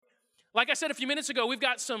Like I said a few minutes ago, we've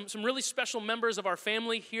got some really special members of our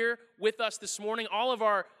family here with us this morning. All of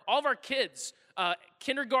our kids,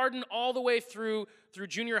 kindergarten all the way through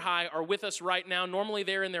junior high, are with us right now. Normally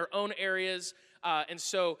they're in their own areas, and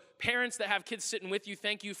so parents that have kids sitting with you,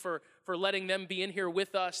 thank you for letting them be in here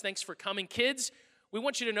with us. Thanks for coming. Kids, we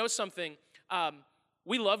want you to know something.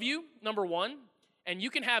 We love you, number one, and you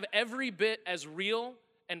can have every bit as real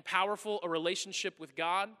and powerful a relationship with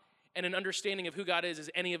God and an understanding of who God is as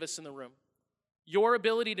any of us in the room. Your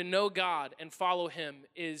ability to know God and follow him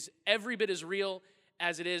is every bit as real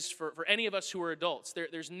as it is for any of us who are adults.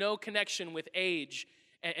 There's no connection with age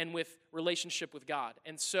and with relationship with God.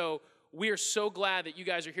 And so we are so glad that you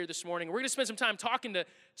guys are here this morning. We're going to spend some time talking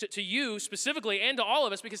to you specifically and to all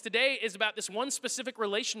of us, because today is about this one specific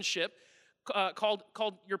relationship called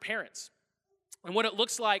your parents, and what it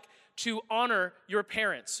looks like to honor your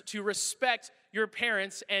parents, to respect your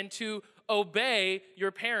parents, and to obey your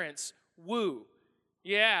parents. Woo.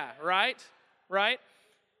 Yeah, right?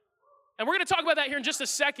 And we're going to talk about that here in just a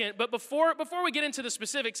second, but before we get into the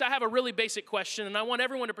specifics, I have a really basic question, and I want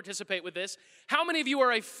everyone to participate with this. How many of you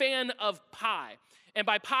are a fan of pie? And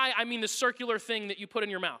by pie, I mean the circular thing that you put in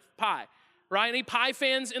your mouth, pie, right? Any pie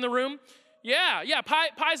fans in the room? Yeah, pie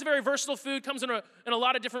is a very versatile food, comes in a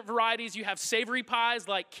lot of different varieties. You have savory pies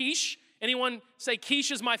like quiche. Anyone say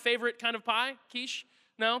quiche is my favorite kind of pie? Quiche?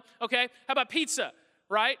 No? Okay. How about pizza,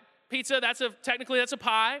 right? Pizza, technically that's a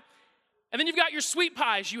pie. And then you've got your sweet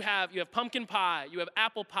pies. You have pumpkin pie, you have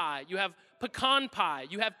apple pie, you have pecan pie,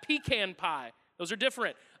 you have pecan pie. Those are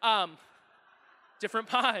different. Different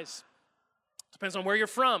pies. Depends on where you're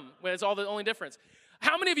from. That's all the only difference.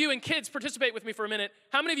 How many of you, and kids, participate with me for a minute,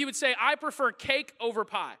 how many of you would say, I prefer cake over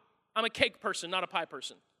pie? I'm a cake person, not a pie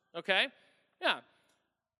person. Okay? Yeah.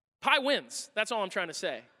 Pie wins. That's all I'm trying to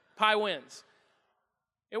say. Pie wins.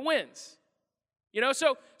 It wins.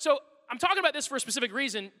 So I'm talking about this for a specific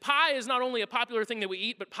reason. Pie is not only a popular thing that we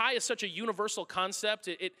eat, but pie is such a universal concept.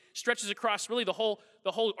 It stretches across really the whole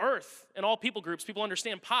earth and all people groups. People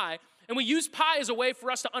understand pie. And we use pie as a way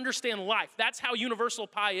for us to understand life. That's how universal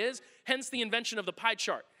pie is, hence the invention of the pie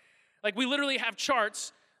chart. Like, we literally have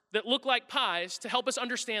charts that look like pies to help us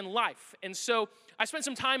understand life. And so I spent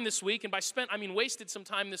some time this week, and by spent, I mean wasted some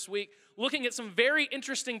time this week, looking at some very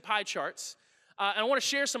interesting pie charts. And I want to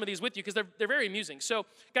share some of these with you because they're very amusing. So,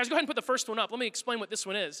 guys, go ahead and put the first one up. Let me explain what this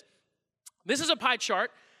one is. This is a pie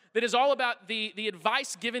chart that is all about the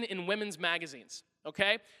advice given in women's magazines,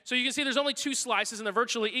 okay? So you can see there's only two slices, and they're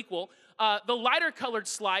virtually equal. The lighter colored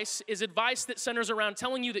slice is advice that centers around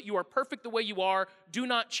telling you that you are perfect the way you are. Do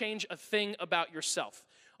not change a thing about yourself.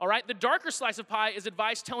 All right, the darker slice of pie is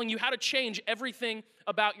advice telling you how to change everything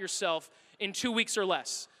about yourself in 2 weeks or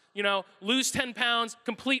less. Lose 10 pounds,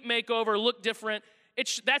 complete makeover, look different.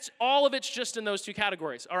 That's all of it's just in those two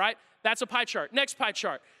categories, all right? That's a pie chart. Next pie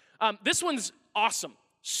chart. This one's awesome,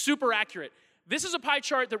 super accurate. This is a pie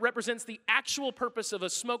chart that represents the actual purpose of a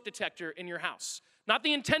smoke detector in your house. Not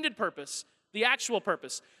the intended purpose, the actual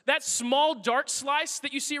purpose. That small dark slice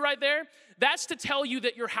that you see right there, that's to tell you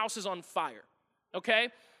that your house is on fire, okay?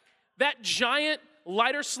 That giant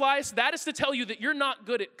lighter slice, that is to tell you that you're not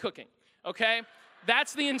good at cooking, okay?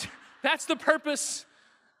 That's the purpose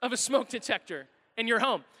of a smoke detector in your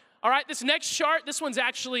home. All right, this next chart, this one's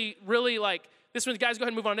actually really this one, guys, go ahead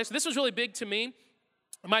and move on. This was really big to me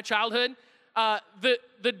in my childhood.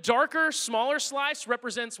 The darker, smaller slice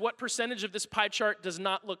represents what percentage of this pie chart does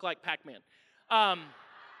not look like Pac-Man.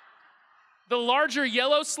 The larger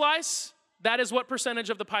yellow slice, that is what percentage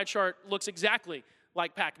of the pie chart looks exactly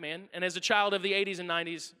like Pac-Man. And as a child of the 80s and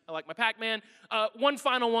 90s, I like my Pac-Man. One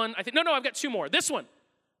final one, I think. No, I've got two more. This one.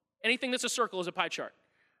 Anything that's a circle is a pie chart.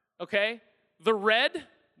 Okay? The red,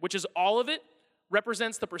 which is all of it,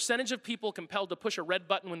 represents the percentage of people compelled to push a red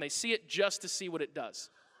button when they see it just to see what it does.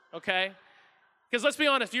 Okay? Because let's be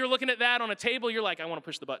honest, if you're looking at that on a table, you're like, I want to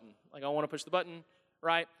push the button. I want to push the button,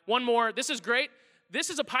 right? One more. This is great. This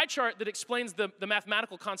is a pie chart that explains the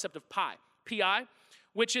mathematical concept of pi, Pi,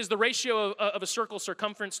 which is the ratio of a circle's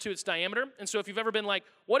circumference to its diameter. And so if you've ever been like,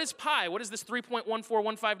 what is pi? What is this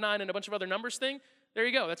 3.14159 and a bunch of other numbers thing? There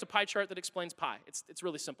you go. That's a pie chart that explains pi. It's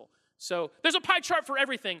really simple. So there's a pie chart for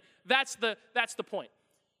everything. That's the point.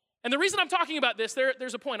 And the reason I'm talking about this,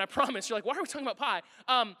 there's a point, I promise. You're like, why are we talking about pie?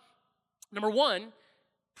 Number one,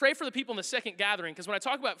 pray for the people in the second gathering, because when I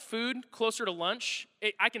talk about food closer to lunch,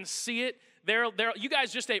 I can see it. You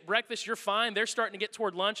guys just ate breakfast, you're fine. They're starting to get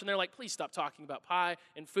toward lunch, and they're like, please stop talking about pie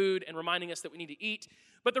and food and reminding us that we need to eat.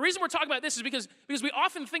 But the reason we're talking about this is because we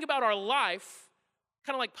often think about our life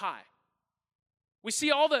kind of like pie. We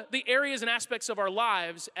see all the areas and aspects of our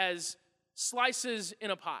lives as slices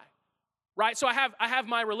in a pie, right? So I have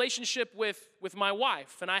my relationship with my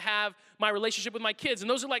wife, and I have my relationship with my kids, and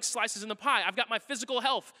those are like slices in the pie. I've got my physical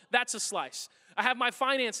health, that's a slice. I have my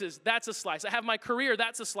finances, that's a slice. I have my career,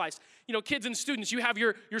 that's a slice. You know, kids and students, you have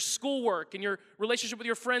your schoolwork and your relationship with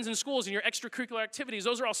your friends in schools and your extracurricular activities.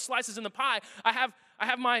 Those are all slices in the pie. I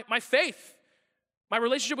have my faith, my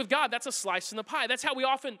relationship with God, that's a slice in the pie. That's how we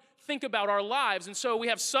often think about our lives. And so we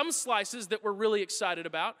have some slices that we're really excited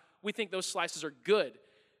about. We think those slices are good.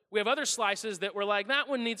 We have other slices that we're like, that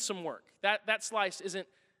one needs some work. That slice isn't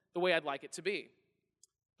the way I'd like it to be.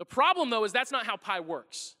 The problem, though, is that's not how pie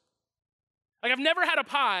works. Like, I've never had a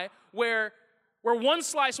pie where one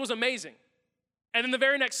slice was amazing, and then the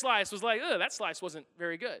very next slice was like, that slice wasn't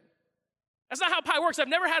very good. That's not how pie works. I've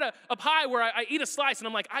never had a pie where I eat a slice, and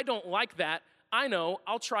I'm like, I don't like that. I know,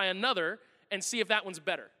 I'll try another and see if that one's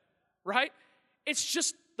better, right? It's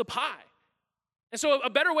just the pie. And so a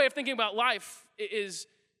better way of thinking about life is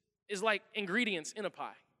like ingredients in a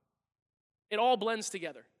pie. It all blends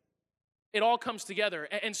together. It all comes together.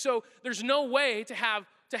 And so there's no way to have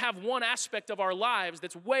one aspect of our lives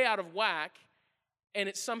that's way out of whack and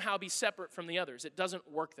it somehow be separate from the others. It doesn't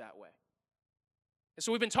work that way. And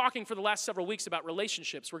so we've been talking for the last several weeks about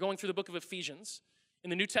relationships. We're going through the book of Ephesians in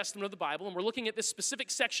the New Testament of the Bible, and we're looking at this specific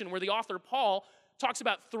section where the author, Paul, talks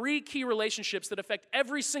about 3 key relationships that affect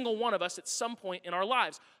every single one of us at some point in our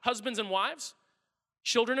lives. Husbands and wives,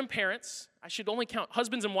 children and parents. I should only count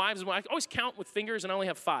husbands and wives. I always count with fingers and I only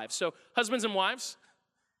have 5. So husbands and wives,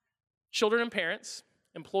 children and parents,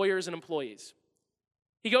 employers and employees.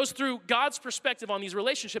 He goes through God's perspective on these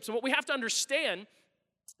relationships, and what we have to understand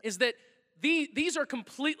is that these are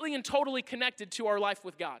completely and totally connected to our life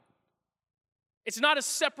with God. It's not a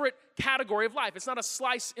separate category of life. It's not a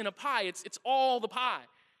slice in a pie. It's all the pie.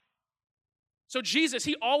 So Jesus,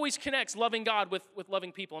 he always connects loving God with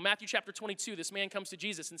loving people. In Matthew chapter 22, this man comes to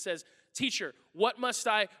Jesus and says, "Teacher, what must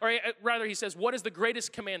I," or rather he says, "What is the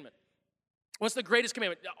greatest commandment?" What's the greatest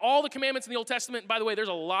commandment? All the commandments in the Old Testament, by the way, there's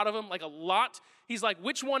a lot of them, like a lot. He's like,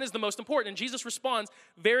 which one is the most important? And Jesus responds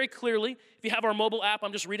very clearly. If you have our mobile app,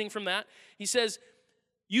 I'm just reading from that. He says,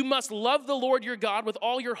 "You must love the Lord your God with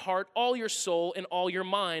all your heart, all your soul, and all your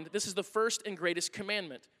mind. This is the first and greatest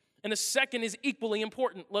commandment. And the second is equally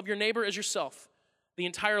important. Love your neighbor as yourself. The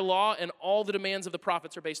entire law and all the demands of the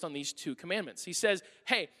prophets are based on these 2 commandments." He says,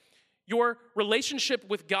 hey, your relationship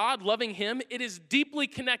with God, loving him, it is deeply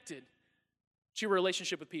connected to your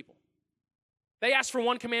relationship with people. They ask for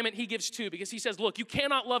 1 commandment, he gives 2, because he says, look, you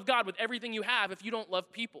cannot love God with everything you have if you don't love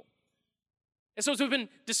people. And so as we've been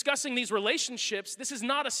discussing these relationships, this is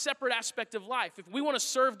not a separate aspect of life. If we want to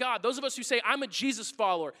serve God, those of us who say, I'm a Jesus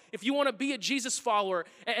follower, if you want to be a Jesus follower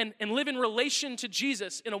and live in relation to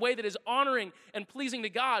Jesus in a way that is honoring and pleasing to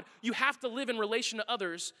God, you have to live in relation to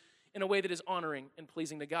others in a way that is honoring and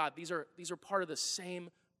pleasing to God. These are part of the same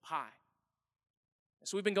pie.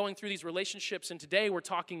 So we've been going through these relationships, and today we're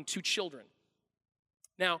talking to children.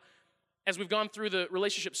 Now, as we've gone through the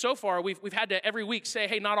relationship so far, we've had to every week say,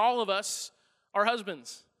 hey, not all of us are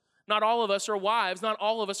husbands. Not all of us are wives. Not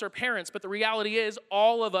all of us are parents. But the reality is,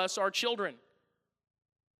 all of us are children.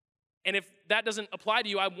 And if that doesn't apply to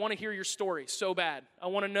you, I want to hear your story so bad. I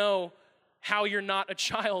want to know how you're not a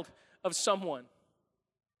child of someone,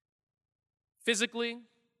 physically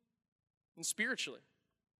and spiritually.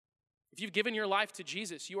 If you've given your life to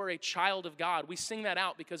Jesus, you are a child of God. We sing that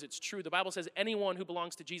out because it's true. The Bible says anyone who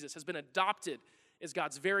belongs to Jesus has been adopted as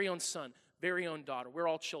God's very own son, very own daughter. We're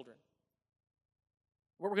all children.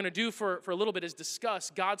 What we're going to do for a little bit is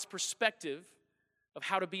discuss God's perspective of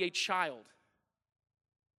how to be a child.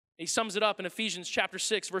 He sums it up in Ephesians chapter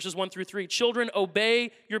 6, verses 1 through 3. Children,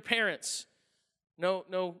 obey your parents. No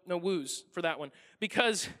woos for that one.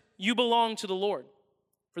 Because you belong to the Lord,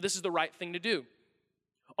 for this is the right thing to do.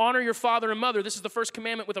 Honor your father and mother. This is the first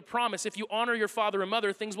commandment with a promise. If you honor your father and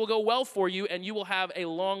mother, things will go well for you, and you will have a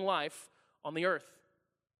long life on the earth.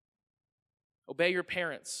 Obey your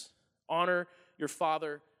parents. Honor your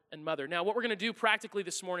father and mother. Now, what we're going to do practically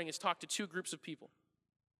this morning is talk to 2 groups of people.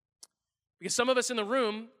 Because some of us in the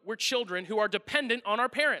room, we're children who are dependent on our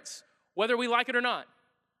parents, whether we like it or not.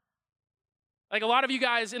 Like a lot of you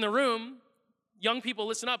guys in the room, young people,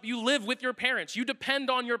 listen up. You live with your parents. You depend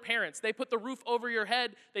on your parents. They put the roof over your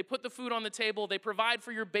head. They put the food on the table. They provide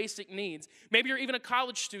for your basic needs. Maybe you're even a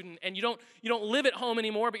college student and you don't live at home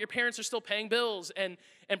anymore, but your parents are still paying bills and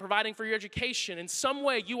providing for your education. In some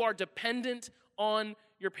way, you are dependent on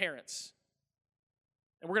your parents.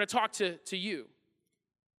 And we're going to talk to you.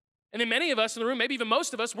 And then many of us in the room, maybe even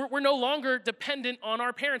most of us, we're no longer dependent on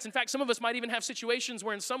our parents. In fact, some of us might even have situations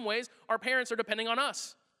where in some ways our parents are depending on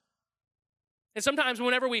us. And sometimes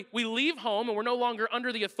whenever we leave home and we're no longer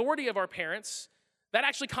under the authority of our parents, that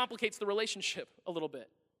actually complicates the relationship a little bit.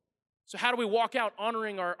 So how do we walk out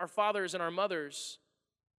honoring our fathers and our mothers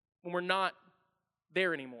when we're not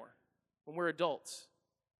there anymore, when we're adults?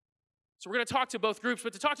 So we're going to talk to both groups,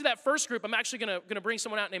 but to talk to that first group, I'm actually going to bring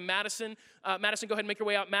someone out named Madison. Madison, go ahead and make your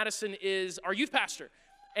way out. Madison is our youth pastor,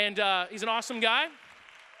 and he's an awesome guy.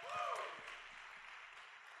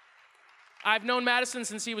 I've known Madison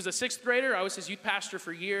since he was a sixth grader. I was his youth pastor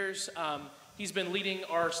for years. He's been leading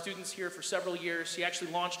our students here for several years. He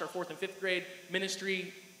actually launched our fourth and fifth grade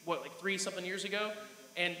ministry, like 3-something years ago?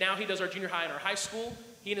 And now he does our junior high and our high school.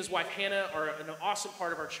 He and his wife, Hannah, are an awesome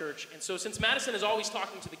part of our church. And so since Madison is always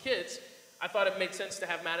talking to the kids, I thought it made sense to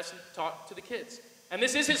have Madison talk to the kids. And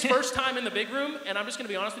this is his first time in the big room, and I'm just going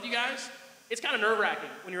to be honest with you guys. It's kind of nerve-wracking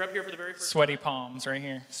when you're up here for the very first Sweaty time. palms right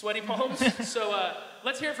here. Sweaty palms. So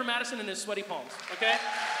let's hear it for Madison and his sweaty palms, okay?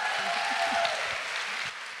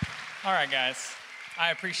 All right, guys. I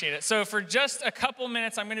appreciate it. So for just a couple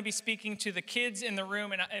minutes, I'm going to be speaking to the kids in the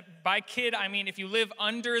room. And by kid, I mean if you live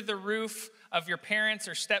under the roof of your parents'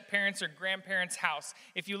 or step-parents' or grandparents' house.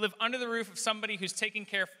 If you live under the roof of somebody who's taking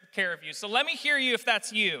care of you. So let me hear you if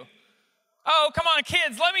that's you. Oh, come on,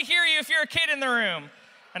 kids. Let me hear you if you're a kid in the room.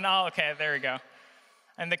 And okay, there we go.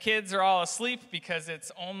 And the kids are all asleep because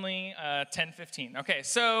it's only 10:15. Okay,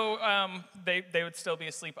 so they would still be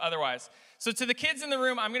asleep otherwise. So to the kids in the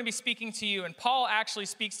room, I'm going to be speaking to you, and Paul actually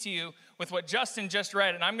speaks to you with what Justin just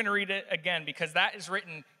read, and I'm going to read it again because that is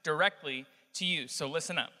written directly to you. So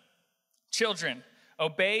listen up. Children,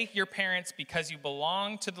 obey your parents because you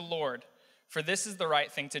belong to the Lord, for this is the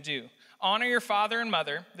right thing to do. Honor your father and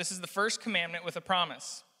mother. This is the first commandment with a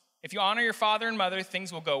promise. If you honor your father and mother,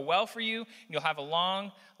 things will go well for you, and you'll have a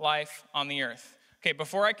long life on the earth. Okay,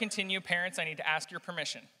 before I continue, parents, I need to ask your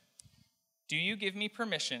permission. Do you give me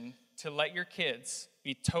permission to let your kids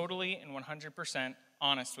be totally and 100%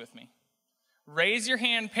 honest with me? Raise your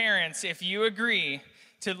hand, parents, if you agree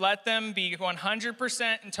to let them be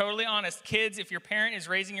 100% and totally honest. Kids, if your parent is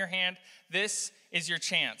raising your hand, this is your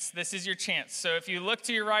chance. This is your chance. So if you look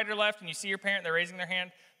to your right or left and you see your parent, they're raising their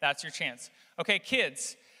hand, that's your chance. Okay,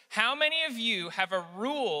 kids, how many of you have a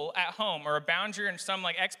rule at home or a boundary and some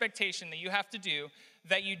like expectation that you have to do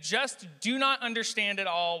that you just do not understand at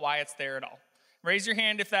all why it's there at all? Raise your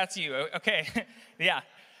hand if that's you. Okay, yeah,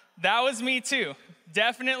 that was me too.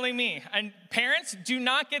 Definitely me. And parents, do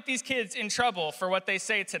not get these kids in trouble for what they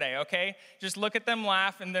say today, okay? Just look at them,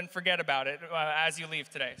 laugh, and then forget about it as you leave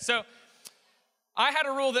today. So I had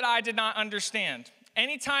a rule that I did not understand.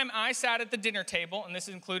 Anytime I sat at the dinner table, and this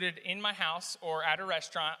is included in my house or at a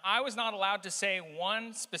restaurant, I was not allowed to say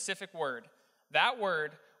one specific word. That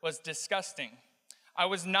word was disgusting. I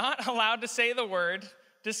was not allowed to say the word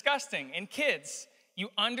disgusting. And kids, you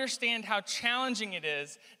understand how challenging it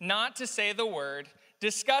is not to say the word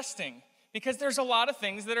disgusting, because there's a lot of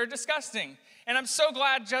things that are disgusting. And I'm so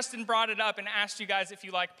glad Justin brought it up and asked you guys if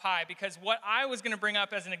you like pie, because what I was going to bring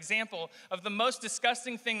up as an example of the most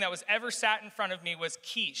disgusting thing that was ever sat in front of me was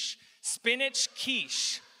quiche, spinach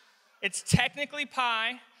quiche. It's technically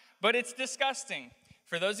pie, but it's disgusting.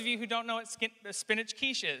 For those of you who don't know what spinach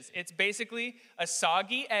quiche is, it's basically a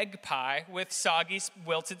soggy egg pie with soggy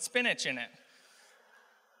wilted spinach in it.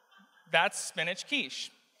 That's spinach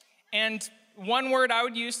quiche. And one word I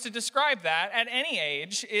would use to describe that at any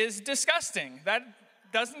age is disgusting. That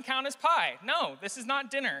doesn't count as pie. No, this is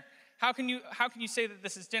not dinner. How can you say that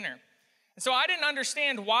this is dinner? And so I didn't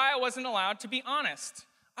understand why I wasn't allowed to be honest.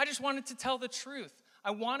 I just wanted to tell the truth.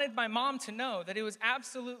 I wanted my mom to know that it was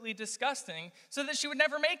absolutely disgusting so that she would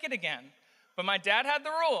never make it again. But my dad had the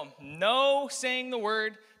rule, no saying the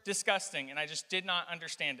word disgusting, and I just did not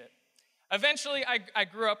understand it. Eventually, I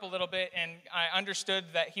grew up a little bit, and I understood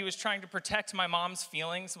that he was trying to protect my mom's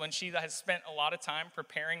feelings when she has spent a lot of time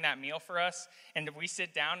preparing that meal for us. And we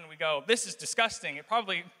sit down and we go, this is disgusting. It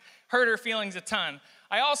probably hurt her feelings a ton.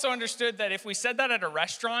 I also understood that if we said that at a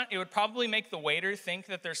restaurant, it would probably make the waiter think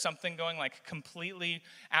that there's something going like completely,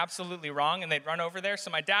 absolutely wrong, and they'd run over there. So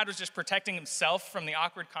my dad was just protecting himself from the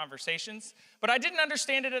awkward conversations. But I didn't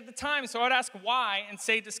understand it at the time, so I'd ask why and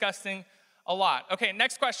say disgusting a lot. Okay,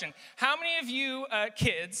 next question. How many of you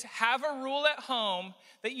kids have a rule at home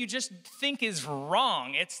that you just think is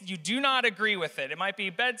wrong? You do not agree with it. It might be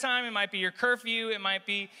bedtime, it might be your curfew, it might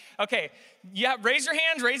be, okay, yeah, raise your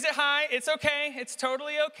hands, raise it high. It's okay, it's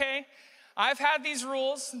totally okay. I've had these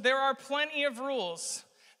rules. There are plenty of rules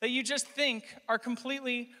that you just think are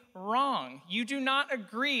completely wrong. You do not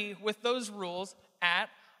agree with those rules at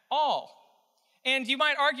all. And you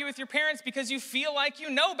might argue with your parents because you feel like you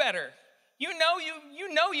know better. You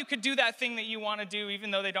know you could do that thing that you want to do even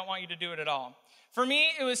though they don't want you to do it at all. For me,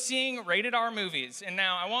 it was seeing rated R movies. And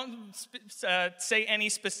now I won't say any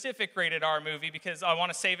specific rated R movie because I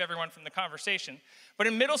want to save everyone from the conversation. But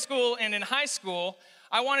in middle school and in high school,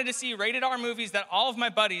 I wanted to see rated R movies that all of my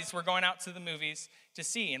buddies were going out to the movies to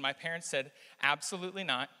see. And my parents said, absolutely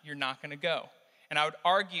not, you're not going to go. And I would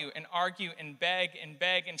argue and beg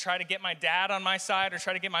and try to get my dad on my side or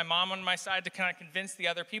try to get my mom on my side to kind of convince the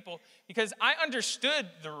other people because I understood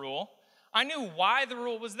the rule. I knew why the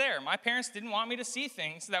rule was there. My parents didn't want me to see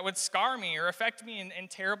things that would scar me or affect me in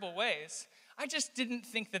terrible ways. I just didn't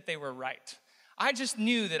think that they were right. I just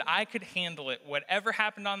knew that I could handle it. Whatever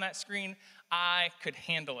happened on that screen, I could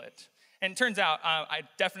handle it. And it turns out I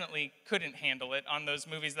definitely couldn't handle it on those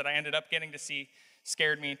movies that I ended up getting to see.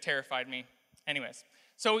 Scared me, terrified me. Anyways,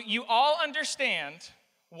 so you all understand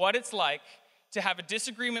what it's like to have a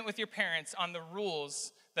disagreement with your parents on the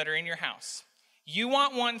rules that are in your house. You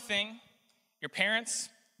want one thing, your parents,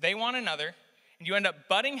 they want another, and you end up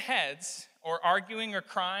butting heads or arguing or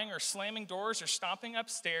crying or slamming doors or stomping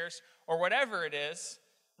upstairs or whatever it is,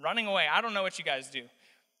 running away. I don't know what you guys do.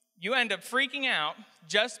 You end up freaking out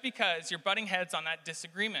just because you're butting heads on that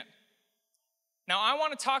disagreement. Now, I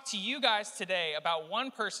want to talk to you guys today about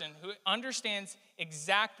one person who understands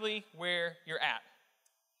exactly where you're at.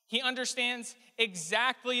 He understands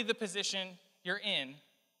exactly the position you're in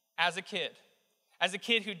as a kid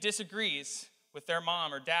who disagrees with their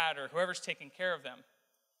mom or dad or whoever's taking care of them.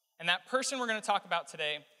 And that person we're going to talk about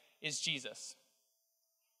today is Jesus.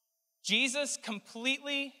 Jesus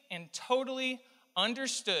completely and totally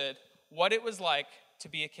understood what it was like to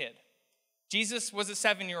be a kid. Jesus was a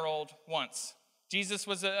 7-year-old once. Jesus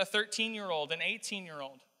was a 13-year-old, an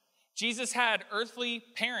 18-year-old. Jesus had earthly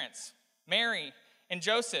parents, Mary and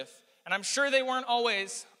Joseph, and I'm sure they weren't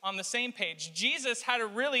always on the same page. Jesus had a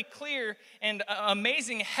really clear and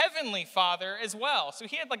amazing heavenly father as well. So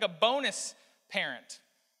he had like a bonus parent.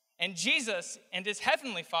 And Jesus and his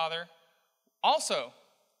heavenly father also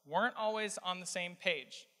weren't always on the same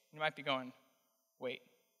page. You might be going, wait,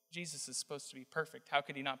 Jesus is supposed to be perfect. How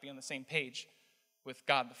could he not be on the same page with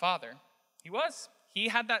God the Father? He was. He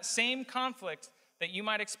had that same conflict that you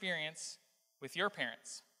might experience with your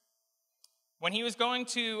parents. When he was going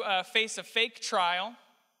to face a fake trial,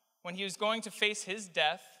 when he was going to face his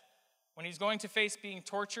death, when he was going to face being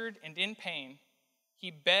tortured and in pain,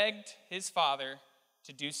 he begged his father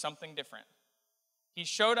to do something different. He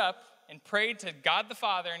showed up and prayed to God the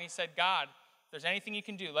Father, and he said, God, if there's anything you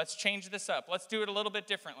can do, let's change this up. Let's do it a little bit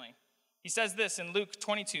differently. He says this in Luke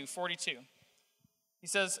 22:42. He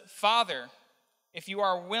says, Father, if you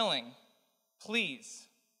are willing, please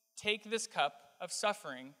take this cup of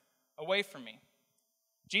suffering away from me.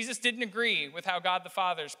 Jesus didn't agree with how God the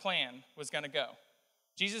Father's plan was going to go.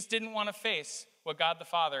 Jesus didn't want to face what God the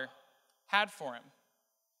Father had for him.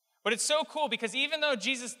 But it's so cool because even though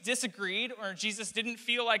Jesus disagreed or Jesus didn't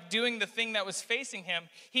feel like doing the thing that was facing him,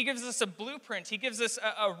 he gives us a blueprint. He gives us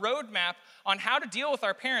a roadmap on how to deal with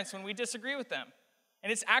our parents when we disagree with them.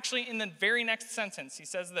 And it's actually in the very next sentence. He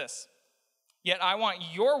says this, yet I want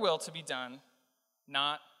your will to be done,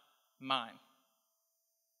 not mine.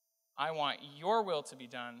 I want your will to be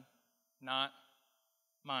done, not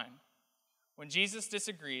mine. When Jesus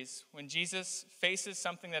disagrees, when Jesus faces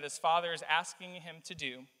something that his Father is asking him to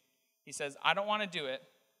do, he says, I don't want to do it,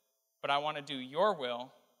 but I want to do your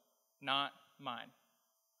will, not mine.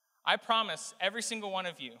 I promise every single one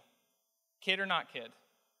of you, kid or not kid,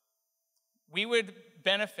 we would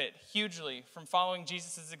benefit hugely from following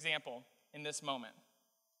Jesus' example in this moment.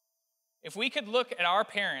 If we could look at our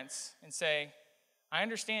parents and say, I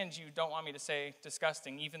understand you don't want me to say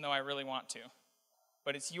disgusting, even though I really want to,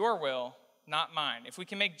 but it's your will, not mine. If we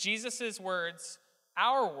can make Jesus' words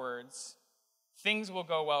our words, things will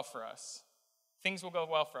go well for us. Things will go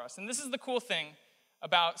well for us. And this is the cool thing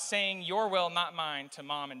about saying your will, not mine, to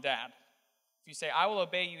mom and dad. If you say, I will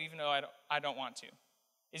obey you even though I don't want to,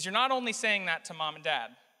 is you're not only saying that to mom and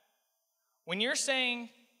dad. When you're saying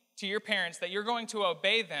to your parents that you're going to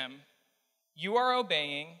obey them, you are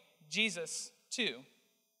obeying Jesus too.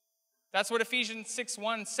 That's what Ephesians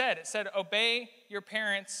 6:1 said. It said, obey your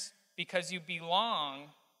parents because you belong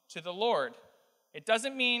to the Lord. It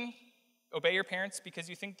doesn't mean obey your parents because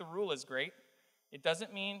you think the rule is great. It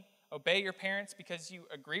doesn't mean obey your parents because you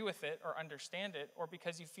agree with it or understand it or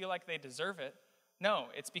because you feel like they deserve it. No,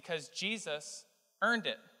 it's because Jesus earned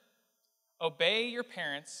it. Obey your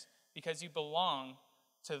parents because you belong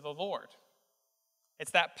to the Lord.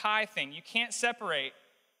 It's that pie thing. You can't separate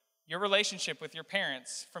your relationship with your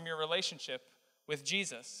parents from your relationship with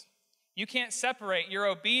Jesus. You can't separate your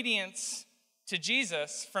obedience to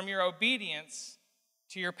Jesus from your obedience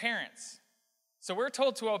to your parents. So we're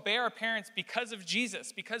told to obey our parents because of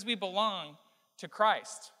Jesus, because we belong to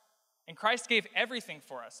Christ. And Christ gave everything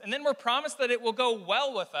for us. And then we're promised that it will go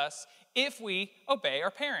well with us if we obey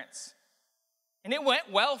our parents. And it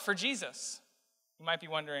went well for Jesus. You might be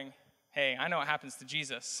wondering, hey, I know what happens to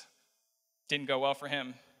Jesus. Didn't go well for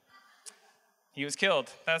him. He was killed.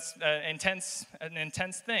 That's an intense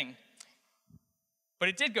thing. But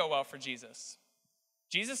it did go well for Jesus.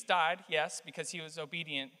 Jesus died, yes, because he was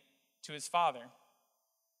obedient to his Father.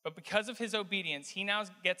 But because of his obedience, he now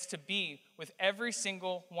gets to be with every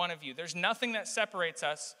single one of you. There's nothing that separates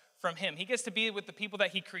us from him. He gets to be with the people that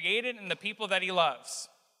he created and the people that he loves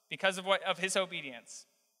because of his obedience.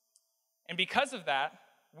 And because of that,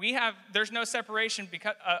 there's no separation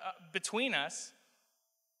between us.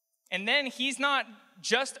 And then he's not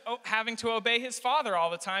just having to obey his Father all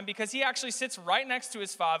the time, because he actually sits right next to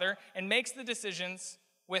his Father and makes the decisions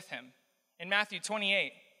with him. In Matthew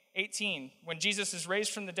 28:18, when Jesus is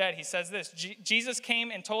raised from the dead, he says this: Jesus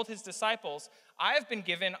came and told his disciples, I have been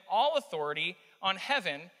given all authority on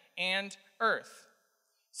heaven and earth.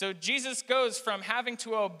 So Jesus goes from having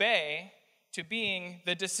to obey to being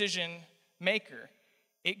the decision maker.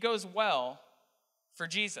 It goes well for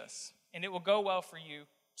Jesus, and it will go well for you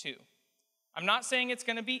too. I'm not saying it's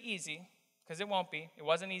going to be easy, because it won't be. It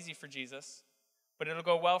wasn't easy for Jesus, but it'll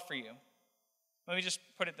go well for you. Let me just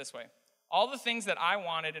put it this way. All the things that I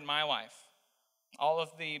wanted in my life, all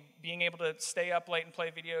of the being able to stay up late and play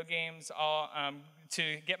video games,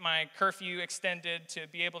 to get my curfew extended, to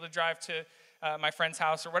be able to drive to my friend's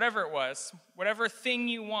house, or whatever it was, whatever thing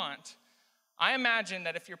you want, I imagine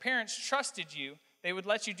that if your parents trusted you, they would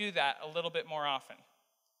let you do that a little bit more often.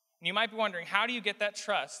 And you might be wondering, how do you get that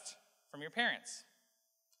trust from your parents?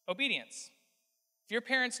 Obedience. If your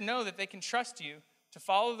parents know that they can trust you to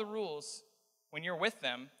follow the rules when you're with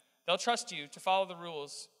them, they'll trust you to follow the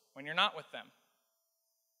rules when you're not with them.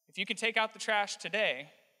 If you can take out the trash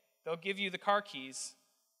today, they'll give you the car keys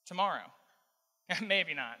tomorrow.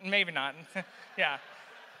 Maybe not. Yeah.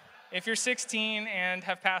 If you're 16 and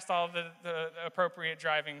have passed all the appropriate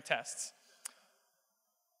driving tests.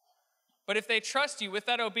 But if they trust you, with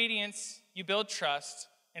that obedience, you build trust,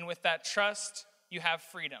 and with that trust, you have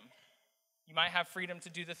freedom. You might have freedom to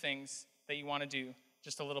do the things that you want to do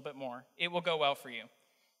just a little bit more. It will go well for you.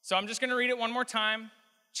 So I'm just going to read it one more time.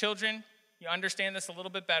 Children, you understand this a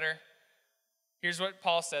little bit better. Here's what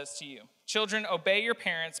Paul says to you. Children, obey your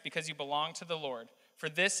parents because you belong to the Lord, for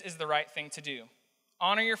this is the right thing to do.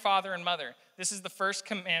 Honor your father and mother. This is the first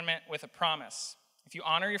commandment with a promise. If you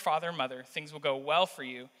honor your father and mother, things will go well for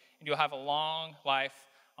you, and you'll have a long life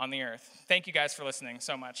on the earth. Thank you guys for listening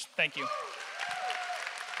so much. Thank you.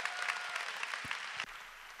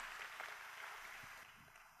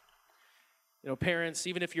 You know, parents,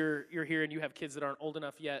 even if you're here and you have kids that aren't old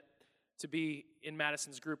enough yet to be in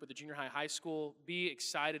Madison's group at the junior high school, be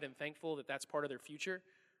excited and thankful that that's part of their future.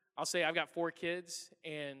 I'll say I've got 4 kids,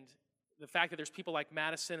 and the fact that there's people like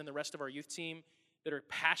Madison and the rest of our youth team that are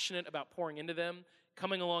passionate about pouring into them,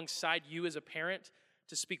 coming alongside you as a parent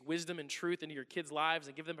to speak wisdom and truth into your kids' lives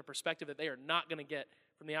and give them a perspective that they are not going to get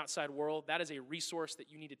from the outside world, that is a resource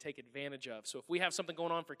that you need to take advantage of. So if we have something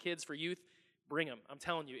going on for kids, for youth, bring them. I'm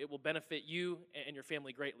telling you, it will benefit you and your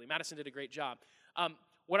family greatly. Madison did a great job.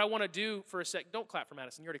 What I want to do for a sec, don't clap for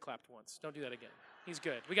Madison. You already clapped once. Don't do that again. He's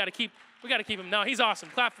good. We got to keep him. No, he's awesome.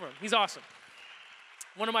 Clap for him. He's awesome.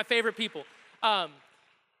 One of my favorite people.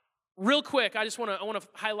 Real quick, I want to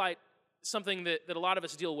highlight something that a lot of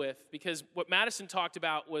us deal with, because what Madison talked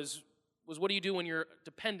about was what do you do when you're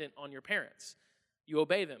dependent on your parents? You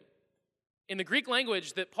obey them. In the Greek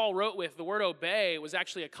language that Paul wrote with, the word obey was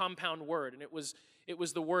actually a compound word, and it was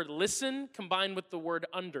the word listen combined with the word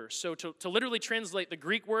under. So to literally translate the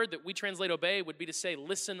Greek word that we translate obey would be to say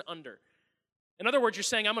listen under. In other words, you're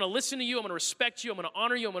saying, I'm going to listen to you, I'm going to respect you, I'm going to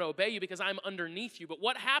honor you, I'm going to obey you because I'm underneath you. But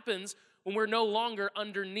what happens when we're no longer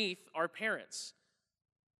underneath our parents?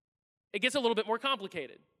 It gets a little bit more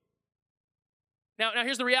complicated. Now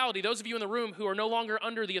here's the reality. Those of you in the room who are no longer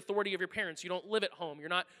under the authority of your parents, you don't live at home, you're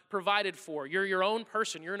not provided for, you're your own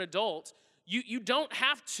person, you're an adult, you don't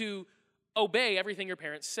have to obey everything your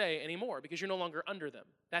parents say anymore because you're no longer under them.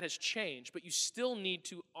 That has changed, but you still need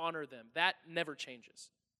to honor them. That never changes.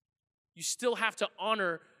 You still have to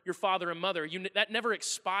honor your father and mother. That never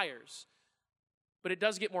expires, but it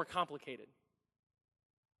does get more complicated.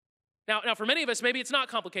 Now, for many of us, maybe it's not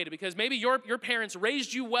complicated because maybe your parents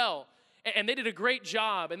raised you well, and they did a great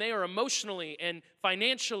job, and they are emotionally and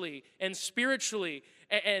financially and spiritually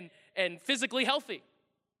and physically healthy.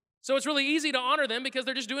 So it's really easy to honor them because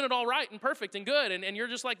they're just doing it all right and perfect and good. And you're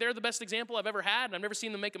just like, they're the best example I've ever had. And I've never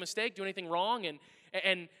seen them make a mistake, do anything wrong.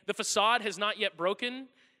 And the facade has not yet broken.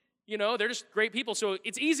 You know, they're just great people. So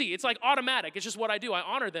it's easy. It's like automatic. It's just what I do. I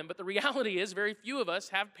honor them. But the reality is very few of us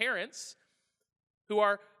have parents who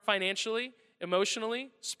are financially,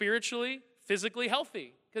 emotionally, spiritually, physically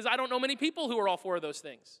healthy. Because I don't know many people who are all four of those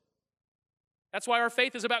things. That's why our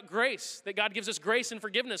faith is about grace, that God gives us grace and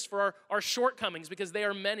forgiveness for our shortcomings, because they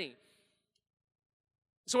are many.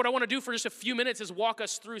 So what I want to do for just a few minutes is walk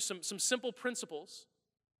us through some simple principles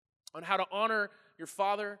on how to honor your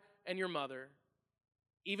father and your mother,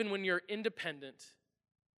 even when you're independent,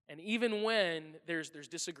 and even when there's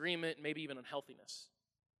disagreement, maybe even unhealthiness,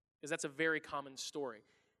 because that's a very common story.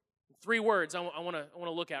 3 words I want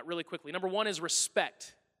to look at really quickly. Number 1 is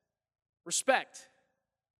respect. Respect.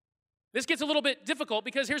 This gets a little bit difficult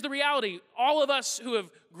because here's the reality. All of us who have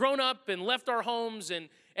grown up and left our homes and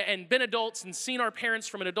been adults and seen our parents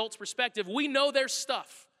from an adult's perspective, we know their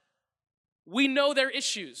stuff. We know their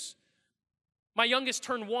issues. My youngest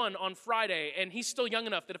turned 1 on Friday, and he's still young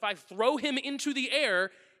enough that if I throw him into the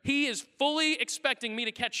air, he is fully expecting me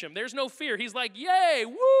to catch him. There's no fear. He's like, yay,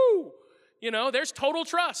 woo! You know, there's total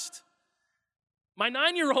trust. My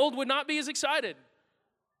 9-year-old would not be as excited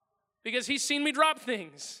because he's seen me drop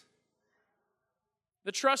things.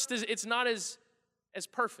 The trust it's not as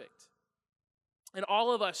perfect. And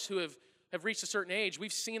all of us who have reached a certain age,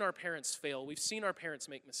 we've seen our parents fail. We've seen our parents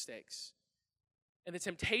make mistakes. And the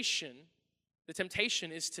temptation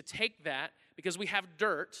is to take that because we have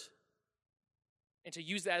dirt and to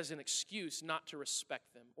use that as an excuse not to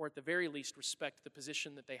respect them, or at the very least respect the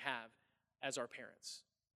position that they have as our parents.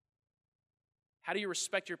 How do you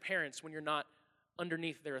respect your parents when you're not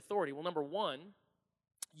underneath their authority? Well, number 1,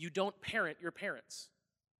 you don't parent your parents.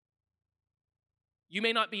 You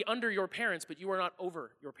may not be under your parents, but you are not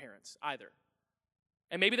over your parents either.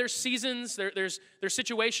 And maybe there's seasons, there's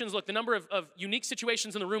situations. Look, the number of unique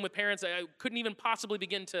situations in the room with parents, I couldn't even possibly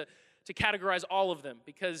begin to categorize all of them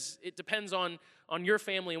because it depends on your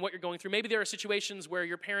family and what you're going through. Maybe there are situations where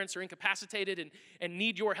your parents are incapacitated and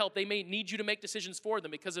need your help. They may need you to make decisions for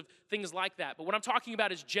them because of things like that. But what I'm talking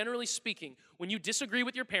about is, generally speaking, when you disagree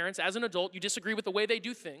with your parents as an adult, you disagree with the way they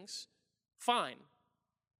do things, fine.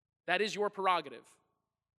 That is your prerogative.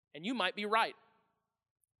 And you might be right.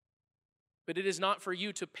 But it is not for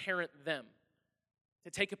you to parent them,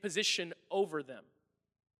 to take a position over them.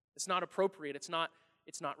 It's not appropriate. It's not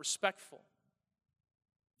respectful.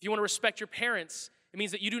 If you want to respect your parents, it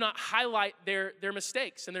means that you do not highlight their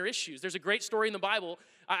mistakes and their issues. There's a great story in the Bible.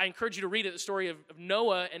 I encourage you to read it, the story of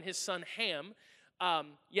Noah and his son Ham.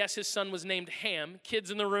 Yes, his son was named Ham.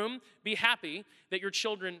 Kids in the room, be happy that your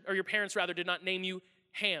children, or your parents rather, did not name you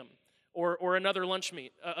Ham or another lunch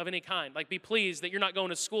meat of any kind. Like, be pleased that you're not going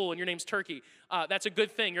to school and your name's Turkey. That's a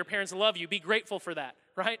good thing. Your parents love you. Be grateful for that,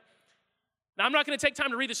 right? Now, I'm not going to take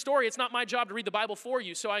time to read the story. It's not my job to read the Bible for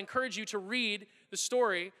you, so I encourage you to read the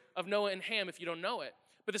story of Noah and Ham if you don't know it.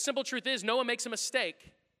 But the simple truth is, Noah makes a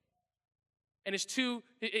mistake, and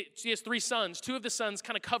he has 3 sons. 2 of the sons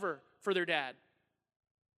kind of cover for their dad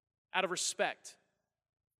out of respect.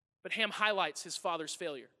 But Ham highlights his father's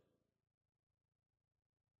failure.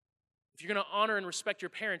 If you're going to honor and respect your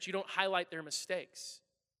parents, you don't highlight their mistakes.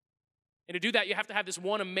 And to do that, you have to have this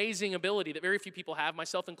one amazing ability that very few people have,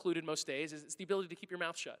 myself included most days, is it's the ability to keep your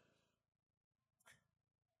mouth shut.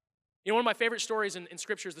 You know, one of my favorite stories in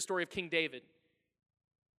Scripture is the story of King David.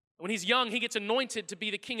 When he's young, he gets anointed to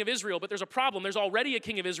be the king of Israel, but there's a problem. There's already a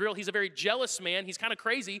king of Israel. He's a very jealous man. He's kind of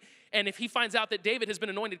crazy, and if he finds out that David has been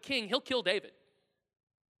anointed king, he'll kill David.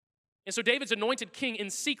 And so David's anointed king in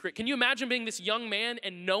secret. Can you imagine being this young man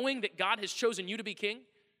and knowing that God has chosen you to be king?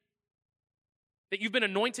 That you've been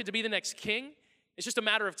anointed to be the next king? It's just a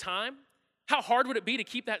matter of time. How hard would it be to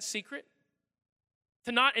keep that secret?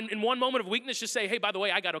 To not, in one moment of weakness, just say, hey, by the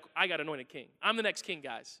way, I got anointed king. I'm the next king,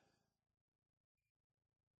 guys.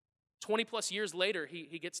 20 plus years later,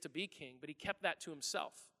 he gets to be king, but he kept that to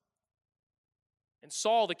himself. And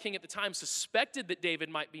Saul, the king at the time, suspected that David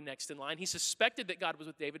might be next in line. He suspected that God was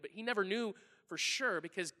with David, but he never knew for sure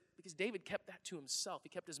because David kept that to himself. He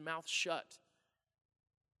kept his mouth shut.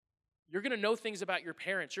 You're going to know things about your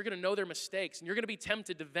parents. You're going to know their mistakes, and you're going to be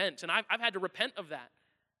tempted to vent. And I've had to repent of that.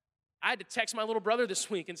 I had to text my little brother this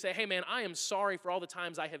week and say, hey, man, I am sorry for all the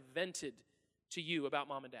times I have vented to you about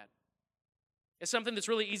mom and dad. It's something that's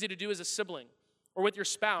really easy to do as a sibling or with your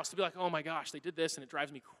spouse, to be like, oh my gosh, they did this, and it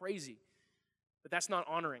drives me crazy. But that's not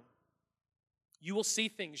honoring. You will see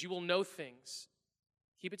things. You will know things.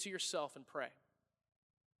 Keep it to yourself and pray.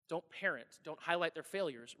 Don't parent. Don't highlight their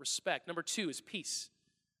failures. Respect. Number 2 is peace.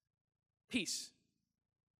 Peace.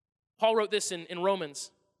 Paul wrote this in Romans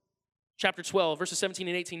chapter 12, verses 17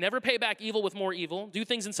 and 18. Never pay back evil with more evil. Do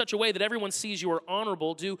things in such a way that everyone sees you are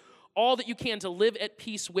honorable. Do all that you can to live at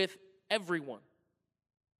peace with everyone.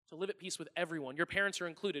 To live at peace with everyone. Your parents are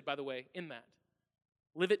included, by the way, in that.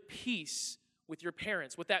 Live at peace with your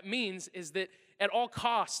parents. What that means is that at all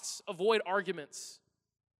costs, avoid arguments.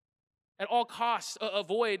 At all costs,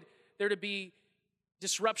 avoid there to be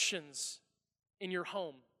disruptions in your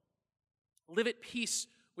home. Live at peace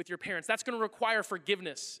with your parents. That's going to require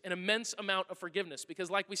forgiveness, an immense amount of forgiveness, because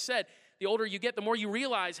like we said, the older you get, the more you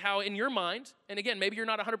realize how in your mind, and again, maybe you're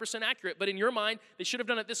not 100% accurate, but in your mind, they should have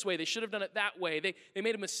done it this way, they should have done it that way, they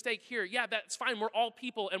made a mistake here. Yeah, that's fine, we're all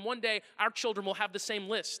people, and one day our children will have the same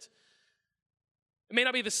list. It may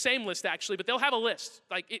not be the same list, actually, but they'll have a list.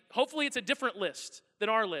 Hopefully it's a different list than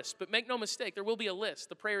our list, but make no mistake, there will be a list.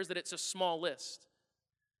 The prayer is that it's a small list.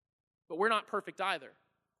 But we're not perfect either.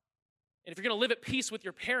 And if you're going to live at peace with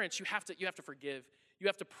your parents, you have to forgive. You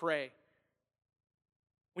have to pray.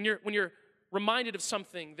 When you're reminded of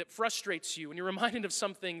something that frustrates you, when you're reminded of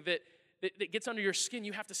something that gets under your skin,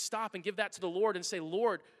 you have to stop and give that to the Lord and say,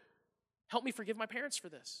 Lord, help me forgive my parents for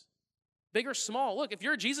this. Big or small. Look, if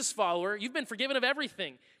you're a Jesus follower, you've been forgiven of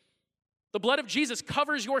everything. The blood of Jesus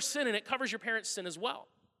covers your sin, and it covers your parents' sin as well.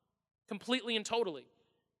 Completely and totally.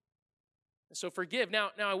 And so forgive.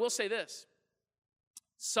 Now I will say this.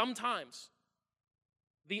 Sometimes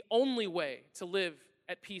the only way to live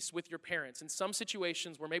at peace with your parents in some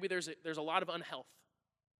situations where maybe there's a lot of unhealth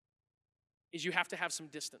is you have to have some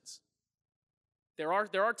distance. There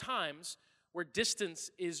are times where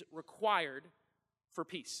distance is required for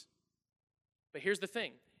peace. But here's the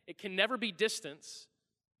thing. It can never be distance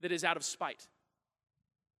that is out of spite.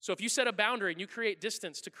 So if you set a boundary and you create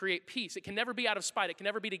distance to create peace, it can never be out of spite. It can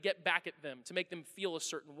never be to get back at them, to make them feel a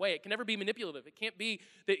certain way. It can never be manipulative. It can't be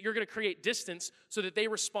that you're going to create distance so that they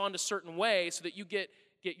respond a certain way so that you get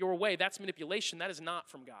your way. That's manipulation. That is not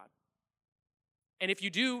from God. And if you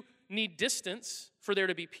do need distance for there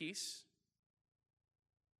to be peace,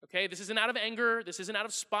 okay, this isn't out of anger, this isn't out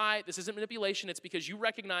of spite, this isn't manipulation, it's because you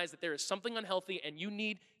recognize that there is something unhealthy and you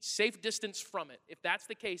need safe distance from it. If that's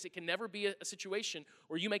the case, it can never be a situation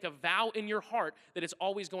where you make a vow in your heart that it's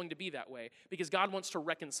always going to be that way, because God wants to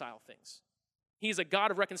reconcile things. He is a God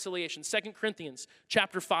of reconciliation. 2 Corinthians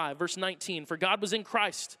chapter 5, verse 19, for God was in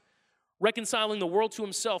Christ, reconciling the world to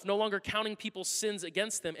himself, no longer counting people's sins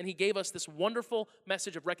against them, and he gave us this wonderful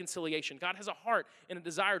message of reconciliation. God has a heart and a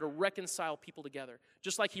desire to reconcile people together,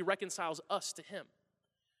 just like he reconciles us to him.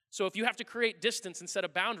 So if you have to create distance and set a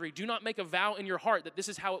boundary, do not make a vow in your heart that this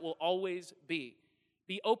is how it will always be.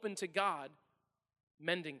 Be open to God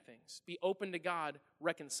mending things. Be open to God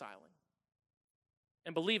reconciling.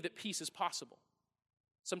 And believe that peace is possible.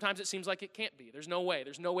 Sometimes it seems like it can't be. There's no way.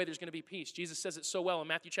 There's no way there's going to be peace. Jesus says it so well in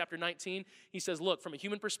Matthew chapter 19. He says, look, from a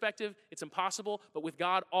human perspective, it's impossible, but with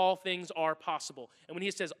God, all things are possible. And when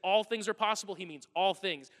he says all things are possible, he means all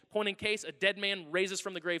things. Point in case, a dead man raises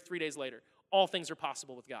from the grave 3 days later. All things are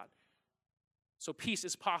possible with God. So peace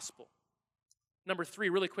is possible. Number 3,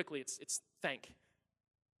 really quickly, it's thank.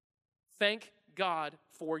 Thank God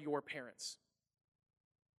for your parents.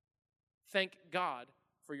 Thank God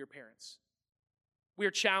for your parents. We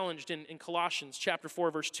are challenged in Colossians chapter 4,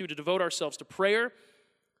 verse 2, to devote ourselves to prayer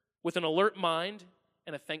with an alert mind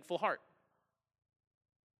and a thankful heart.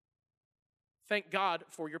 Thank God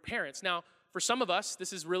for your parents. Now, for some of us,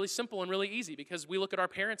 this is really simple and really easy because we look at our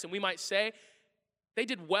parents and we might say, they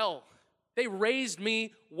did well. They raised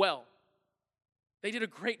me well. They did a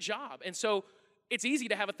great job. And so it's easy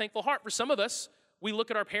to have a thankful heart. For some of us, we look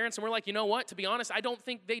at our parents and we're like, you know what? To be honest, I don't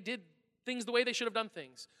think they did things the way they should have done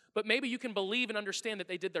things. But maybe you can believe and understand that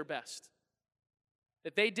they did their best.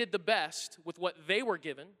 That they did the best with what they were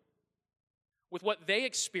given, with what they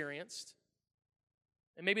experienced,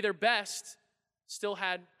 and maybe their best still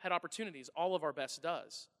had opportunities. All of our best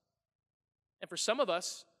does. And for some of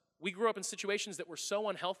us, we grew up in situations that were so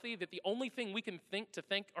unhealthy that the only thing we can think to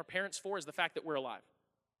thank our parents for is the fact that we're alive.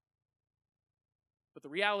 But the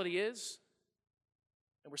reality is,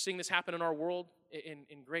 and we're seeing this happen in our world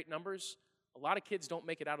in great numbers, a lot of kids don't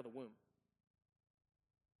make it out of the womb.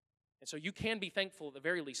 And so you can be thankful at the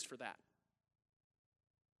very least for that.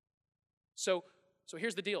 So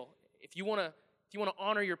here's the deal. If you want to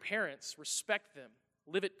honor your parents, respect them,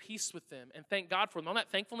 live at peace with them, and thank God for them. On that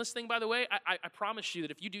thankfulness thing, by the way, I promise you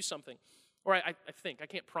that if you do something, or I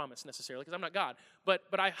can't promise necessarily because I'm not God, but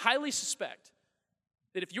I highly suspect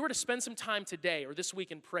that if you were to spend some time today or this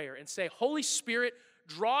week in prayer and say, Holy Spirit,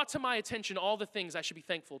 draw to my attention all the things I should be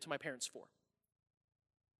thankful to my parents for,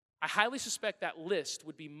 I highly suspect that list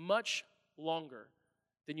would be much longer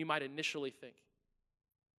than you might initially think.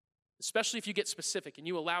 especially if you get specific and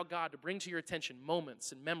you allow God to bring to your attention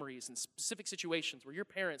moments and memories and specific situations where your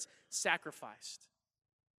parents sacrificed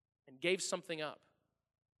and gave something up.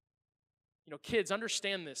 You know, kids,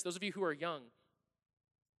 understand this. Those of you who are young,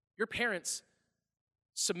 your parents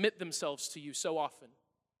submit themselves to you so often.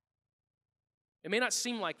 It may not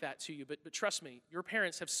seem like that to you, but trust me, your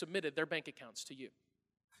parents have submitted their bank accounts to you.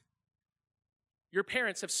 Your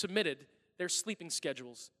parents have submitted their sleeping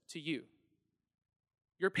schedules to you.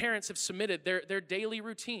 Your parents have submitted their daily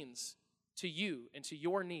routines to you and to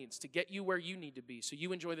your needs to get you where you need to be so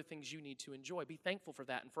you enjoy the things you need to enjoy. Be thankful for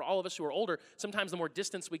that. And for all of us who are older, sometimes the more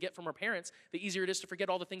distance we get from our parents, the easier it is to forget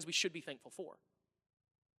all the things we should be thankful for.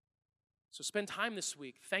 So spend time this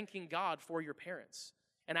week thanking God for your parents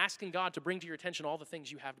and asking God to bring to your attention all the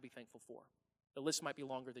things you have to be thankful for. The list might be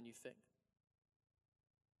longer than you think.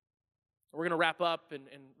 We're going to wrap up, and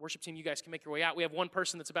worship team, you guys can make your way out. We have one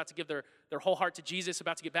person that's about to give their whole heart to Jesus,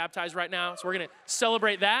 about to get baptized right now, so we're going to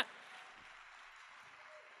celebrate that.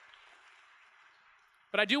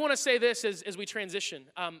 But I do want to say this as we transition.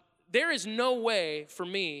 There is no way for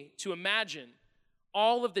me to imagine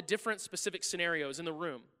all of the different specific scenarios in the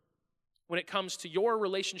room when it comes to your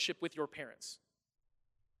relationship with your parents.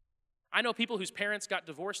 I know people whose parents got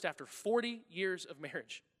divorced after 40 years of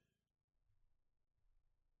marriage.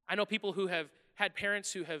 I know people who have had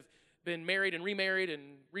parents who have been married and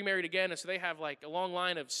remarried again, and so they have like a long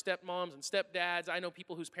line of stepmoms and stepdads. I know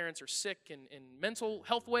people whose parents are sick in mental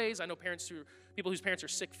health ways. I know people whose parents are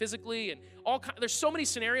sick physically, and there's so many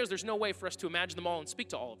scenarios, there's no way for us to imagine them all and speak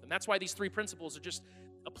to all of them. That's why these 3 principles are just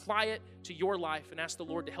apply it to your life and ask the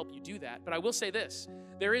Lord to help you do that. But I will say this,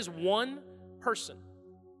 there is one person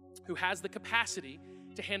who has the capacity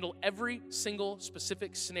to handle every single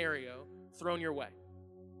specific scenario thrown your way.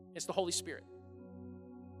 It's the Holy Spirit.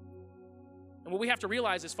 And what we have to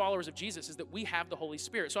realize as followers of Jesus is that we have the Holy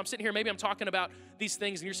Spirit. So I'm sitting here, maybe I'm talking about these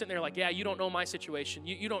things, and you're sitting there like, yeah, you don't know my situation.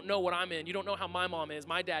 You don't know what I'm in. You don't know how my mom is,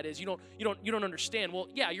 my dad is. You don't understand. Well,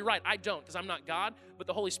 yeah, you're right. I don't, because I'm not God, but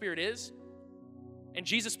the Holy Spirit is. And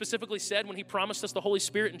Jesus specifically said when he promised us the Holy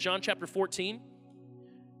Spirit in John chapter 14,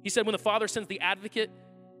 he said, when the Father sends the advocate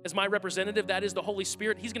as my representative, that is the Holy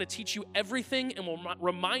Spirit, he's going to teach you everything and will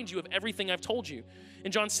remind you of everything I've told you.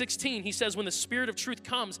 In John 16, he says, when the Spirit of truth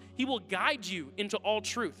comes, he will guide you into all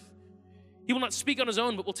truth. He will not speak on his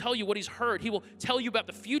own, but will tell you what he's heard. He will tell you about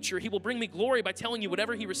the future. He will bring me glory by telling you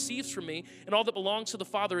whatever he receives from me, and all that belongs to the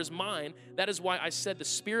Father is mine. That is why I said the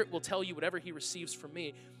Spirit will tell you whatever he receives from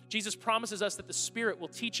me. Jesus promises us that the Spirit will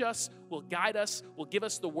teach us, will guide us, will give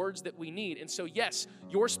us the words that we need. And so, yes,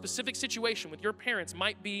 your specific situation with your parents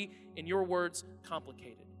might be, in your words,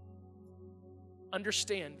 complicated.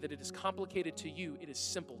 Understand that it is complicated to you. It is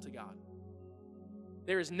simple to God.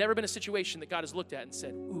 There has never been a situation that God has looked at and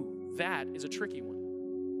said, ooh, that is a tricky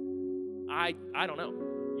one. I don't know.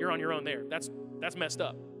 You're on your own there. That's messed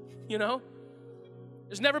up. You know?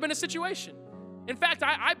 There's never been a situation. In fact,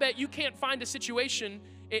 I bet you can't find a situation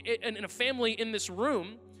in a family in this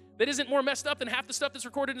room that isn't more messed up than half the stuff that's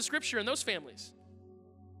recorded in Scripture in those families.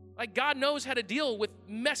 Like, God knows how to deal with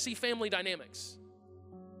messy family dynamics.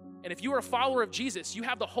 And if you are a follower of Jesus, you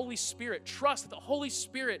have the Holy Spirit. Trust that the Holy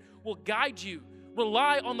Spirit will guide you.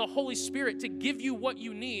 Rely on the Holy Spirit to give you what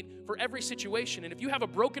you need for every situation. And if you have a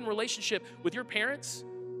broken relationship with your parents,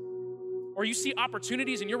 or you see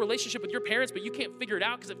opportunities in your relationship with your parents, but you can't figure it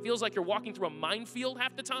out because it feels like you're walking through a minefield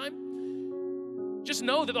half the time, just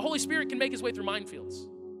know that the Holy Spirit can make his way through minefields.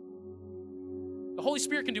 The Holy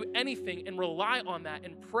Spirit can do anything, and rely on that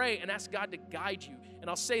and pray and ask God to guide you. And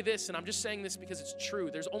I'll say this, and I'm just saying this because it's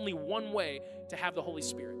true. There's only one way to have the Holy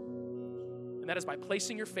Spirit, and that is by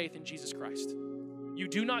placing your faith in Jesus Christ. You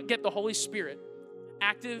do not get the Holy Spirit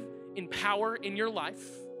active in power in your life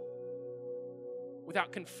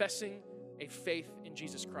without confessing a faith in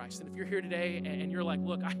Jesus Christ. And if you're here today and you're like,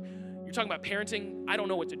 look, you're talking about parenting, I don't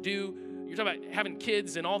know what to do. You're talking about having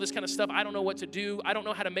kids and all this kind of stuff. I don't know what to do. I don't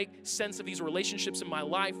know how to make sense of these relationships in my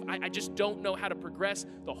life. I just don't know how to progress.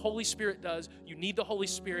 The Holy Spirit does. You need the Holy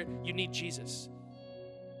Spirit. You need Jesus.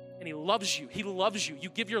 And he loves you. He loves you. You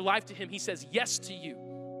give your life to him. He says yes to you.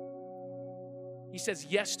 He says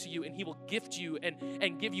yes to you, and he will gift you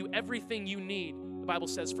and give you everything you need, the Bible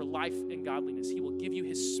says, for life and godliness. He will give you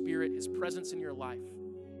his Spirit, his presence in your life,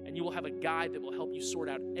 and you will have a guide that will help you sort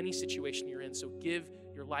out any situation you're in. So give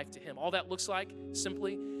your life to him. All that looks like,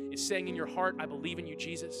 simply, is saying in your heart, I believe in you,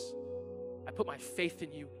 Jesus. I put my faith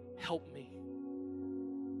in you. Help me.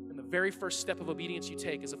 And the very first step of obedience you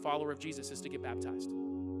take as a follower of Jesus is to get baptized.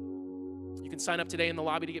 You can sign up today in the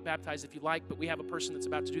lobby to get baptized if you like, but we have a person that's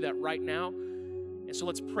about to do that right now. And so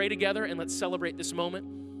let's pray together and let's celebrate this moment.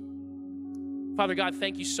 Father God,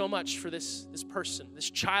 thank you so much for this person, this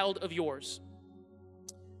child of yours.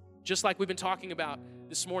 Just like we've been talking about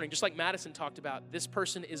this morning, just like Madison talked about, this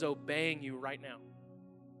person is obeying you right now.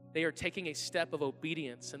 They are taking a step of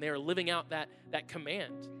obedience, and they are living out that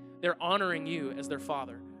command. They're honoring you as their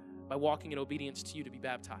father by walking in obedience to you to be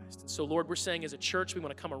baptized. And so, Lord, we're saying as a church, we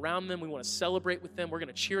want to come around them. We want to celebrate with them. We're going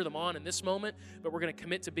to cheer them on in this moment, but we're going to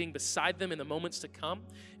commit to being beside them in the moments to come.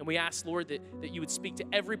 And we ask, Lord, that you would speak to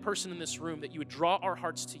every person in this room, that you would draw our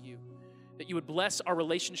hearts to you, that you would bless our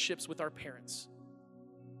relationships with our parents,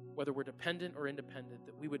 whether we're dependent or independent,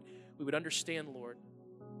 that we would understand, Lord,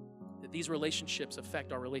 that these relationships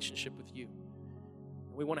affect our relationship with you.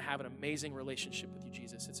 We want to have an amazing relationship with you,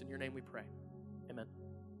 Jesus. It's in your name we pray. Amen.